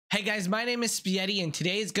Hey guys, my name is Spaghetti and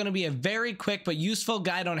today is going to be a very quick but useful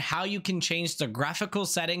guide on how you can change the graphical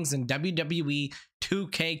settings in WWE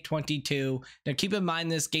 2K22. Now keep in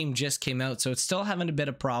mind this game just came out, so it's still having a bit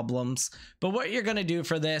of problems. But what you're going to do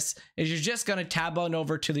for this is you're just going to tab on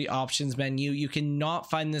over to the options menu. You cannot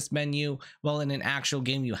find this menu while in an actual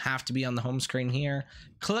game. You have to be on the home screen here.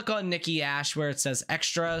 Click on Nikki Ash where it says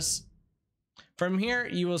extras. From here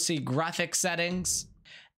you will see graphic settings.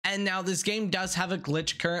 And now this game does have a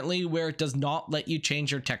glitch currently where it does not let you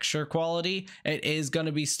change your texture quality. It is going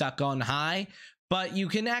to be stuck on high, but you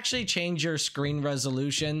can actually change your screen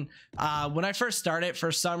resolution. When I first started,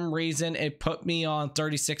 for some reason, it put me on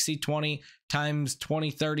 3060-20 times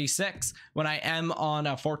 2036 when I am on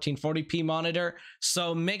a 1440p monitor.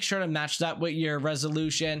 So make sure to match that with your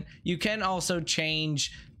resolution. You can also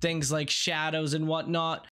change things like shadows and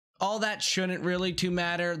whatnot. All that shouldn't really too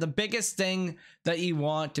matter. The biggest thing that you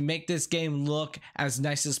want to make this game look as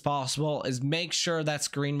nice as possible is make sure that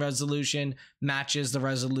screen resolution matches the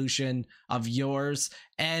resolution of yours.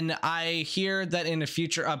 And I hear that in a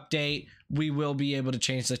future update, we will be able to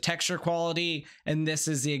change the texture quality, and this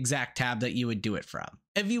is the exact tab that you would do it from.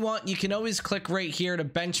 If you want, you can always click right here to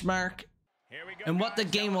benchmark. And what the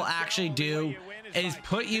game will actually do is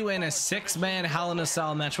put you in a 6-man Hell in a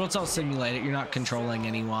Cell match. Well, it's all simulated. You're not controlling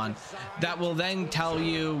anyone. That will then tell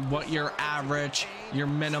you what your average, your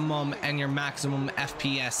minimum, and your maximum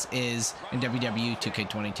FPS is in WWE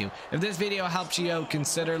 2K22. If this video helps you out,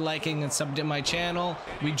 consider liking and subbing to my channel.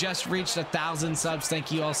 We just reached 1,000 subs.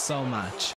 Thank you all so much.